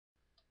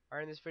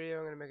Alright, in this video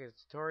I'm going to make a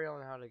tutorial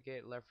on how to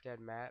get Left 4 Dead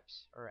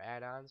maps or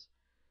add-ons.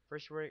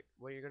 First,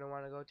 what you're going to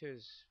want to go to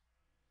is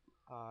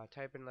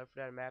type in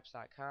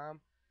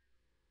L4DMaps.com.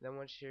 Then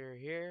once you're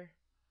here,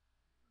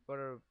 go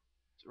to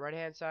right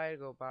hand side,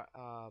 go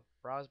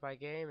browse by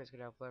game. It's going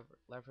to have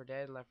Left 4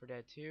 Dead and Left 4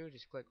 Dead 2.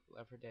 Just click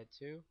Left 4 Dead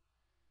 2.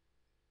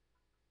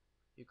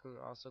 You can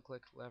also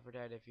click Left 4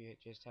 Dead if you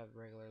just have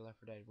regular Left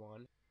 4 Dead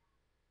 1.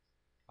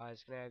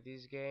 It's going to have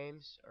these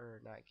games,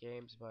 or not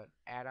games, but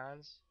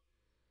add-ons.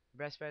 The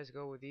best bet is to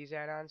go with these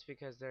add-ons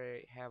because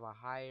they have a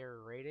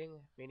higher rating,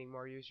 meaning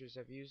more users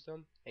have used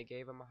them. It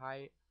gave them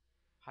a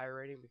higher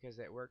rating because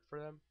it worked for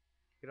them.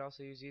 You could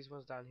also use these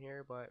ones down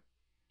here, but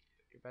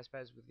your best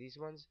bet is with these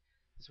ones.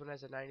 This one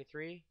has a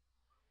 93.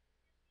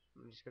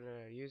 I'm just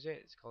gonna use it.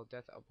 It's called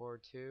Death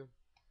Aboard 2.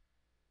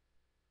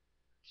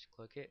 Just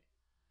click it,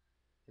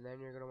 and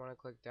then you're gonna want to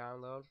click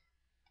download.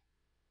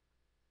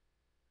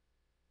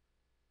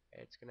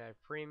 It's gonna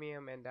have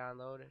premium and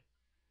download.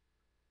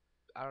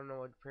 I don't know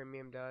what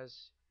premium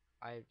does.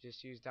 I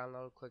just use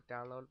download. Click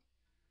download,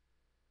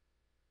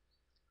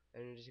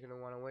 and you're just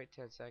gonna want to wait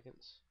 10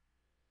 seconds.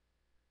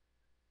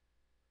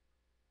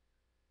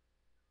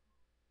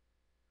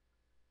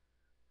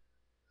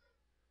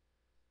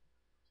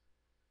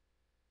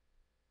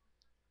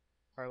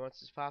 Alright,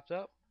 once this pops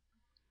up,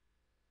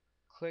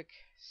 click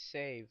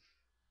save.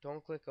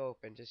 Don't click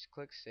open, just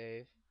click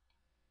save.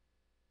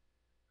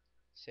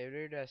 Save to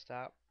your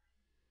desktop.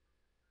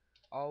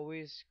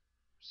 Always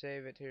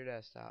save it to your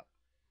desktop.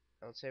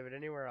 Don't save it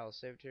anywhere else.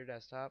 Save it to your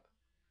desktop.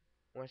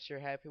 Once you're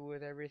happy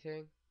with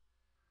everything,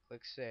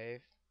 click save.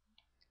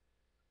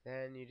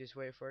 Then you just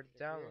wait for it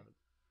to download.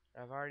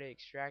 I've already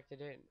extracted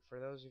it. For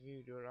those of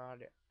you who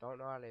don't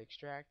know how to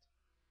extract,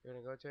 you're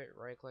gonna go to it,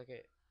 right click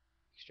it,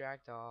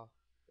 extract all,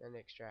 then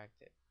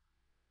extract it.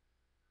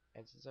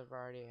 And since I've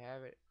already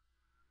have it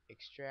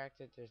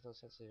extracted, there's no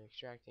sense in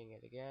extracting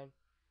it again.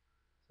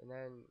 And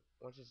then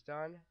once it's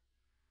done,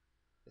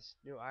 this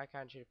new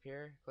icon should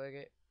appear. Click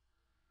it,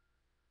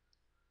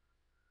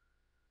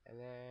 and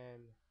then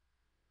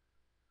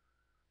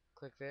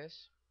click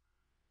this.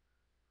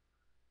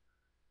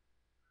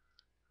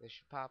 This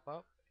should pop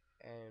up,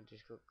 and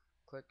just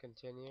click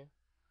continue.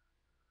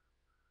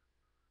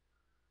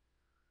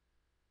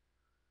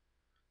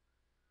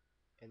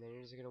 And then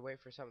you're just gonna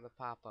wait for something to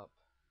pop up.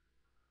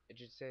 It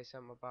should say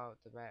something about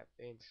the map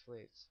being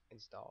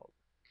installed.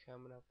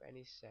 Coming up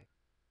any second.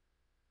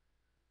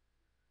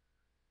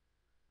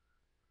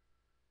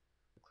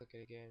 Click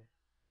it again.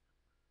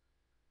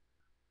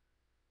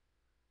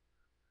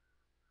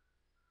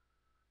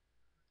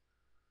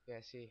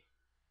 Yeah, see, it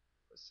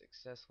was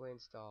successfully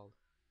installed.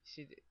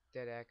 See the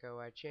Dead Echo?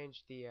 I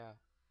changed it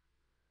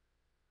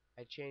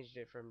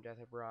from Death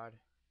Abroad.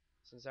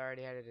 Since I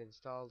already had it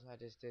installed, I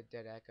just did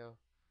Dead Echo.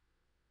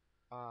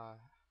 I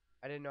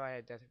didn't know I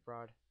had Death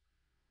Abroad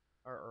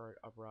or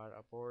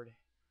Aboard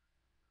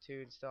 2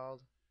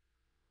 installed.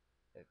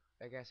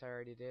 I guess I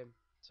already did,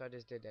 so I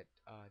just did that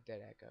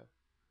Dead Echo.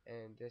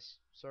 And this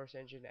source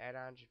engine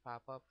add-on should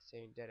pop up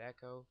saying Dead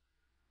Echo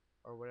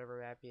or whatever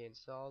map you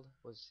installed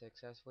was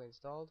successfully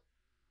installed.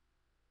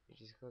 You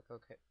just click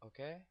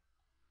OK.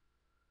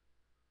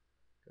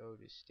 Go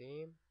to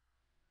Steam.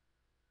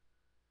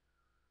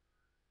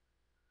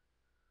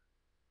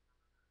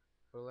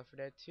 Go to Left 4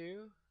 Dead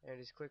 2 and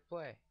just click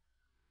play.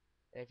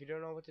 And if you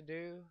don't know what to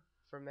do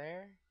from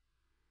there,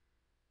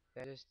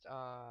 then just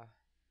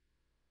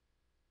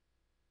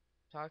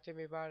talk to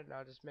me about it, and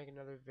I'll just make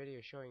another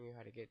video showing you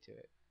how to get to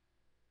it.